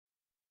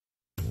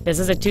This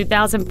is a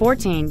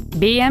 2014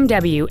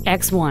 BMW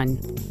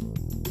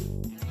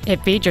X1.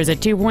 It features a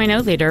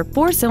 2.0-liter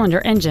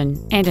four-cylinder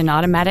engine and an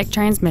automatic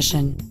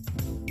transmission.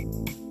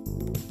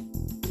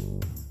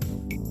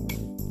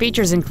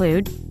 Features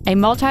include a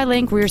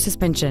multi-link rear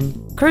suspension,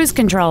 cruise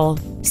control,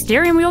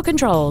 steering wheel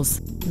controls,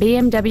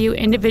 BMW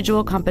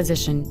individual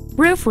composition,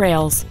 roof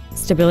rails,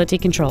 stability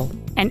control,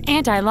 an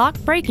anti-lock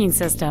braking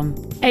system,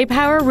 a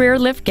power rear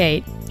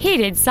liftgate,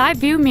 heated side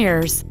view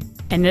mirrors,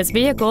 and this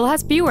vehicle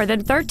has fewer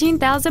than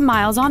 13,000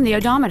 miles on the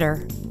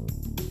odometer.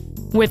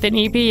 With an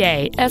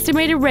EPA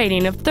estimated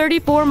rating of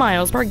 34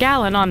 miles per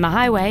gallon on the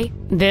highway,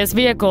 this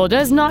vehicle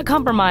does not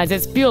compromise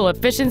its fuel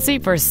efficiency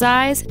for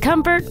size,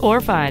 comfort, or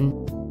fun.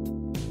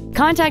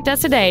 Contact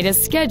us today to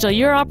schedule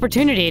your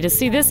opportunity to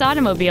see this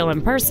automobile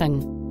in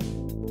person.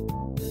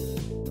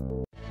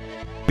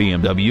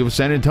 BMW of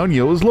San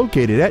Antonio is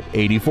located at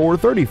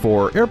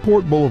 8434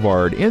 Airport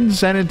Boulevard in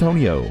San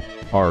Antonio.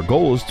 Our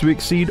goal is to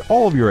exceed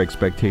all of your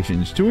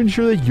expectations to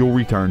ensure that you'll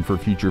return for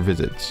future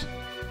visits.